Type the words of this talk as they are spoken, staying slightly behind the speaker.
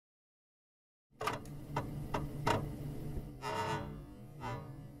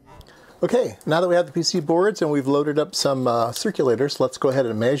Okay, now that we have the PC boards and we've loaded up some circulators, let's go ahead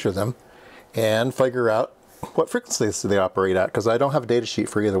and measure them and figure out what frequencies they operate at, because I don't have a data sheet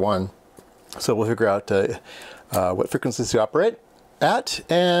for either one. So we'll figure out what frequencies they operate at,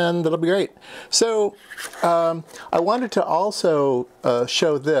 and that'll be great. So I wanted to also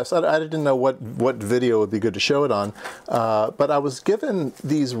show this. I didn't know what video would be good to show it on, but I was given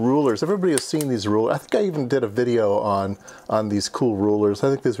these rulers. Everybody has seen these rulers. I think I even did a video on these cool rulers. I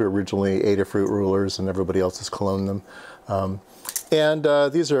think these were originally Adafruit rulers, and everybody else has cloned them.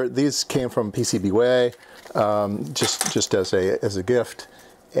 These came from PCB just as a gift,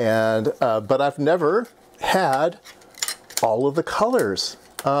 and but I've never had all of the colors.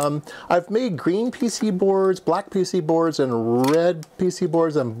 I've made green PC boards, black PC boards, and red PC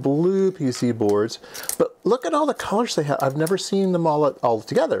boards, and blue PC boards, but look at all the colors they have. I've never seen them all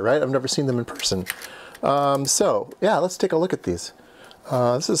together, right? I've never seen them in person. So yeah, let's take a look at these.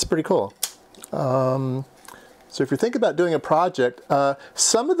 This is pretty cool. So if you're thinking about doing a project,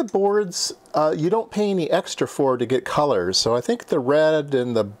 some of the boards you don't pay any extra for to get colors. So I think the red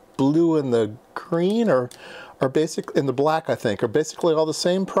and the blue and the green are basic, and the black I think are basically all the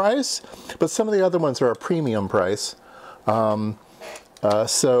same price, but some of the other ones are a premium price. White's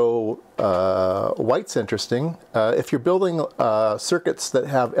interesting. If you're building circuits that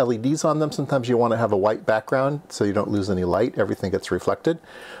have LEDs on them, sometimes you want to have a white background so you don't lose any light. Everything gets reflected.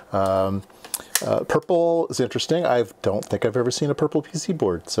 Purple is interesting. I don't think I've ever seen a purple PC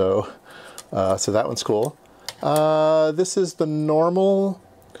board, so that one's cool. This is the normal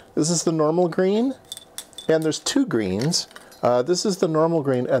green. And there's two greens. This is the normal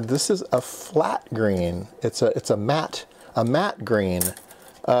green, and this is a flat green. It's a matte green.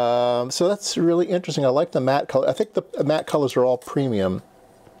 So that's really interesting. I like the matte color. I think the matte colors are all premium,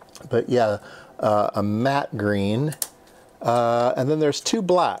 but yeah, a matte green. And then there's two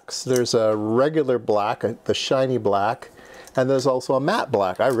blacks. There's a regular black, the shiny black, and there's also a matte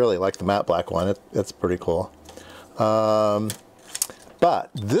black. I really like the matte black one. It's pretty cool. But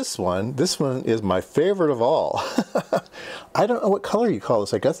this one is my favorite of all. I don't know what color you call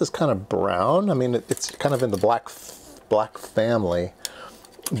this. I guess it's kind of brown. I mean, it's kind of in the black family,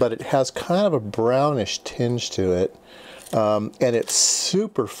 but it has kind of a brownish tinge to it. And it's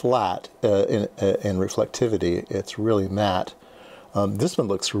super flat in reflectivity. It's really matte. This one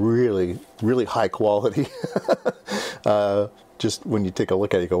looks really, really high quality. Just when you take a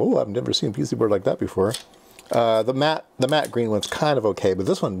look at it, you go, oh, I've never seen a PC board like that before. The matte green one's kind of okay, but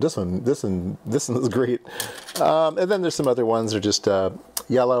this one is great. And then there's some other ones that are just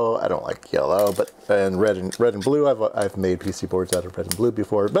yellow. I don't like yellow, and red and blue. I've made PC boards out of red and blue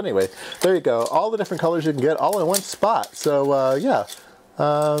before. But anyway, there you go. All the different colors you can get all in one spot. So yeah,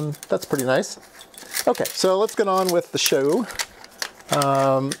 that's pretty nice. Okay, so let's get on with the show.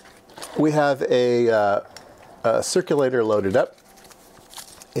 We have a circulator loaded up,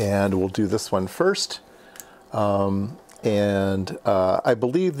 and we'll do this one first. I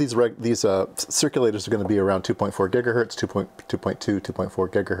believe these circulators are going to be around 2.4 gigahertz, 2.2, 2.4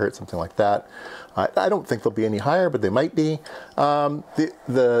 gigahertz, something like that. I don't think they'll be any higher, but they might be.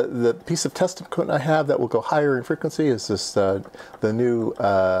 The piece of test equipment I have that will go higher in frequency is this the new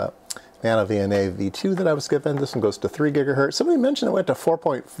Nano VNA V2 that I was given. This one goes to 3 gigahertz. Somebody mentioned it went to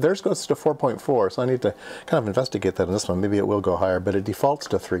 4. Theirs goes to 4.4, so I need to kind of investigate that in this one. Maybe it will go higher, but it defaults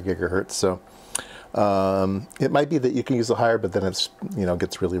to 3 gigahertz. So. It might be that you can use the higher, but then it's,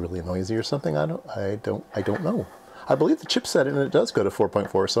 gets really, really noisy or something. I don't know. I believe the chipset in it does go to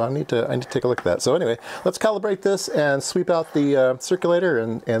 4.4, so I need to take a look at that. So anyway, let's calibrate this and sweep out the circulator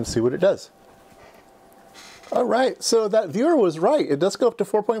and see what it does. All right, so that viewer was right. It does go up to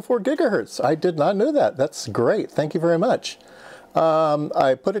 4.4 gigahertz. I did not know that. That's great. Thank you very much.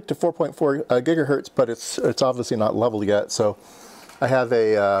 I put it to 4.4 gigahertz, but it's obviously not leveled yet. So I have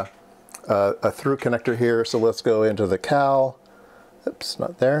a through connector here, so let's go into the cal. Oops,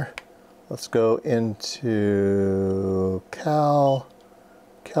 not there. Let's go into cal,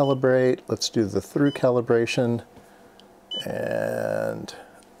 calibrate. Let's do the through calibration, and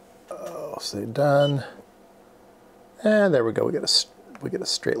say done. And there we go. We get a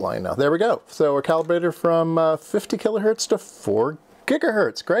straight line now. There we go. So we're calibrated from 50 kilohertz to 4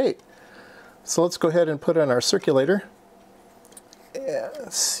 gigahertz. Great. So let's go ahead and put on our circulator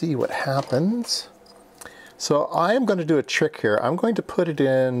and see what happens. So I am going to do a trick here. I'm going to put it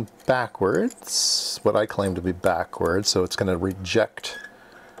in backwards, what I claim to be backwards, so it's going to reject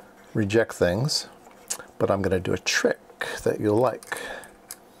things. But I'm going to do a trick that you'll like.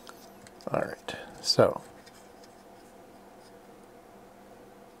 All right, so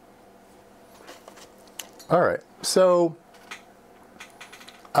all right, so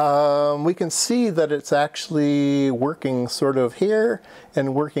we can see that it's actually working sort of here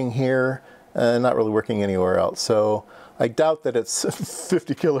and working here, not really working anywhere else. So I doubt that it's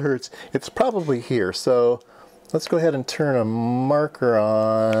 50 kilohertz. It's probably here. So let's go ahead and turn a marker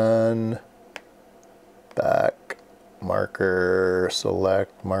on. Back, marker,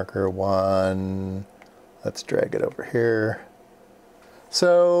 select, marker 1. Let's drag it over here.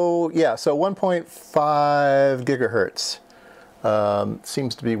 So yeah, so 1.5 gigahertz.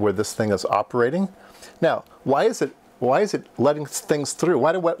 Seems to be where this thing is operating. Now, why is it letting things through?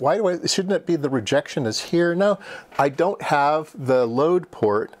 Shouldn't it be the rejection is here? No, I don't have the load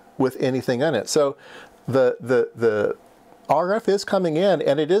port with anything in it. So the RF is coming in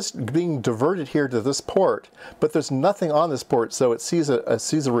and it is being diverted here to this port, but there's nothing on this port, so it sees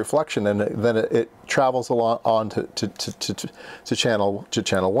a reflection and then it travels along on to channel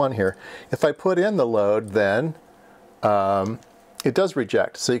 1 here. If I put in the load, then it does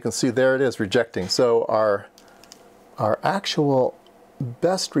reject. So you can see there it is rejecting. So our actual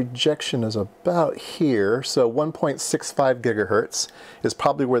best rejection is about here. So 1.65 gigahertz is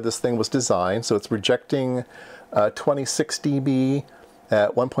probably where this thing was designed. So it's rejecting 26 dB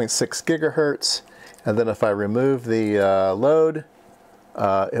at 1.6 gigahertz. And then if I remove the load,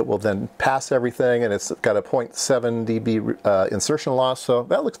 it will then pass everything, and it's got a 0.7 dB insertion loss. So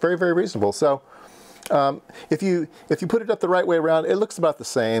that looks very, very reasonable. So if you put it up the right way around, it looks about the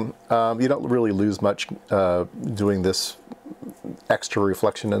same. You don't really lose much doing this extra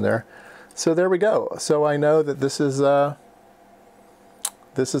reflection in there. So there we go. So I know that this is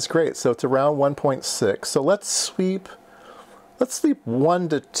great. So it's around 1.6. So let's sweep 1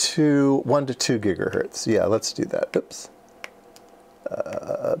 to 2 gigahertz. Yeah, let's do that. Oops.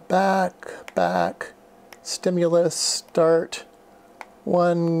 Back, stimulus, start,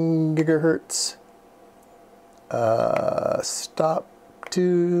 1 gigahertz. Stop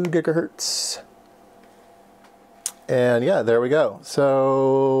 2 gigahertz. And yeah, there we go.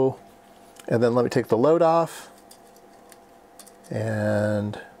 So, and then let me take the load off.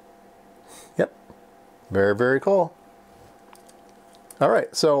 And yep, very, very cool. All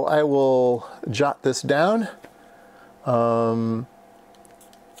right, so I will jot this down. And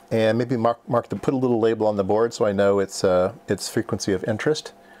maybe put a little label on the board so I know its frequency of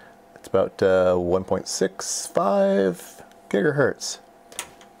interest. It's about 1.65 gigahertz.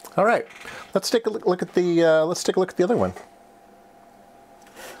 All right, let's take a look at the other one.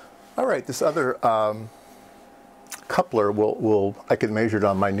 All right, this other coupler I can measure it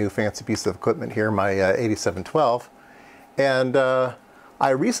on my new fancy piece of equipment here, my 8712, and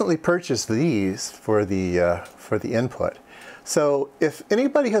I recently purchased these for the input. So if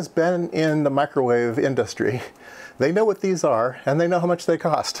anybody has been in the microwave industry, they know what these are and they know how much they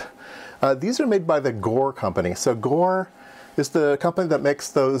cost. These are made by the Gore company. So Gore is the company that makes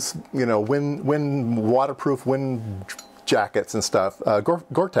those, you know, waterproof wind jackets and stuff,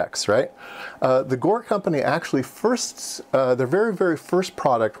 Gore-Tex, right? The Gore company actually their very, very first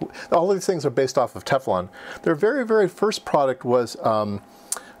product, all of these things are based off of Teflon. Their very, very first product was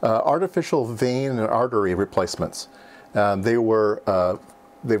artificial vein and artery replacements. They were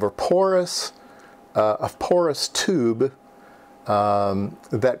porous, a porous tube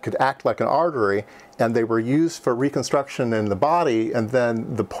that could act like an artery, and they were used for reconstruction in the body, and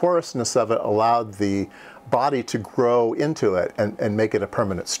then the porousness of it allowed the body to grow into it and make it a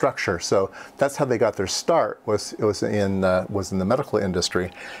permanent structure. So that's how they got their start, was in the medical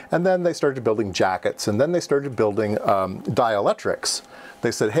industry. And then they started building jackets, and then they started building dielectrics.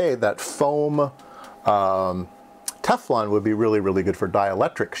 They said, hey, that foam Teflon would be really, really good for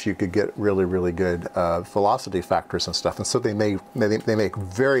dielectrics. You could get really, really good velocity factors and stuff. And so they make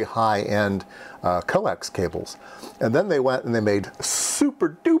very high-end coax cables. And then they went and they made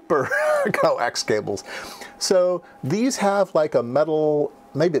super duper coax cables. So these have like a metal,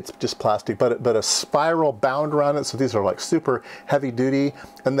 maybe it's just plastic, but a spiral bound around it. So these are like super heavy duty,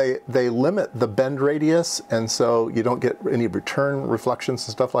 and they limit the bend radius, and so you don't get any return reflections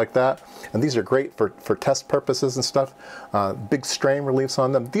and stuff like that. And these are great for test purposes and stuff. Big strain reliefs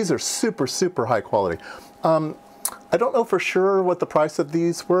on them. These are super, super high quality. I don't know for sure what the price of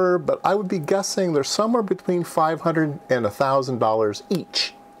these were, but I would be guessing they're somewhere between $500 and $1,000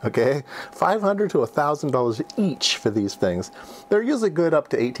 each. Okay, $500 to $1,000 each for these things. They're usually good up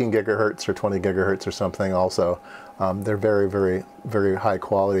to 18 gigahertz or 20 gigahertz or something also. They're very, very, very high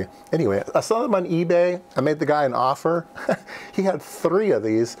quality. Anyway, I saw them on eBay. I made the guy an offer. He had 3 of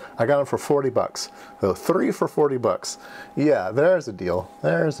these. I got them for 40 bucks. So 3 for 40 bucks. Yeah, there's a deal.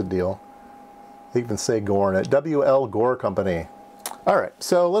 There's a deal. They even say Gore in it. WL Gore Company. All right,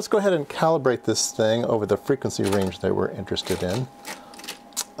 so let's go ahead and calibrate this thing over the frequency range that we're interested in.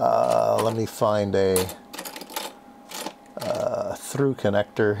 Let me find a through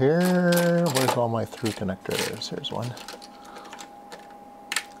connector here. Where's all my through connectors? Here's one.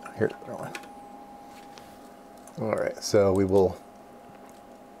 Here's another one. All right, so we will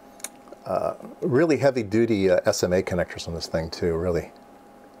really heavy duty SMA connectors on this thing too. Really,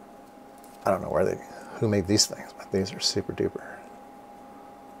 I don't know who made these things, but these are super duper.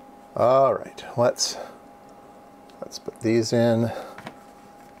 All right, let's put these in,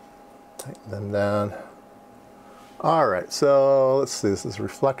 tighten them down. All right, so let's see, this is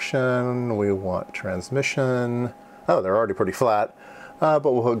reflection. We want transmission. Oh, they're already pretty flat, but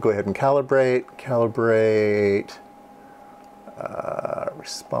we'll go ahead and calibrate.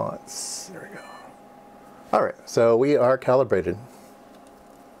 Response, there we go. All right, so we are calibrated.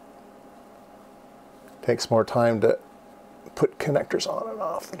 Takes more time to put connectors on and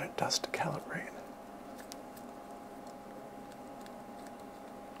off than it does to calibrate.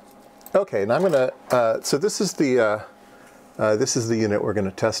 Okay, and I'm gonna, so this is the unit we're gonna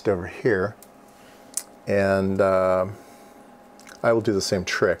test over here. And I will do the same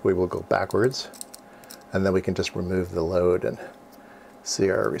trick. We will go backwards, and then we can just remove the load and see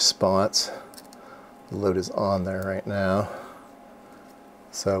our response. The load is on there right now.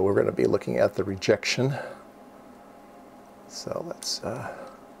 So we're gonna be looking at the rejection. So let's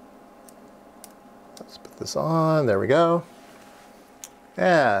put this on, there we go.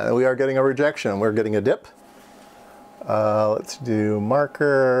 And we are getting a rejection. We're getting a dip. Let's do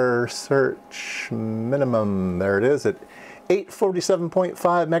marker, search, minimum. There it is at 847.5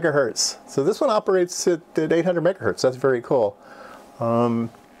 megahertz. So this one operates at 800 megahertz. That's very cool. And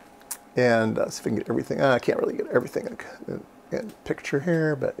let's see if we can get everything. I can't really get everything in picture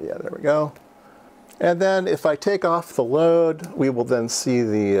here, but yeah, there we go. And then if I take off the load, we will then see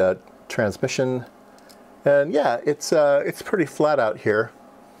the transmission. And yeah, it's pretty flat out here.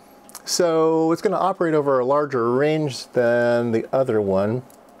 So it's going to operate over a larger range than the other one.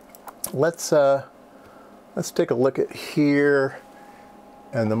 Let's take a look at here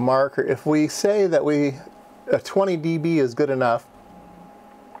and the marker. If we say that a 20 dB is good enough,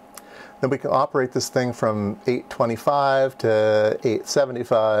 then we can operate this thing from 825 to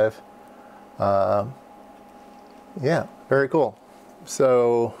 875. Yeah, very cool.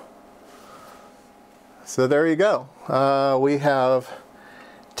 So there you go. We have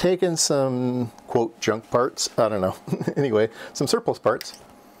taken some, quote, junk parts, I don't know, anyway, some surplus parts,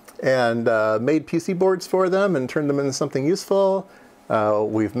 and made PC boards for them and turned them into something useful.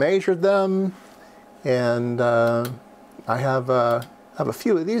 We've measured them, and I have a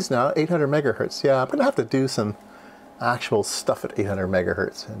few of these now, 800 megahertz. Yeah, I'm going to have to do some actual stuff at 800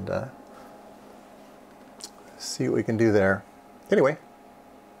 megahertz and see what we can do there. Anyway,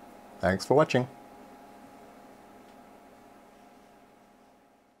 thanks for watching.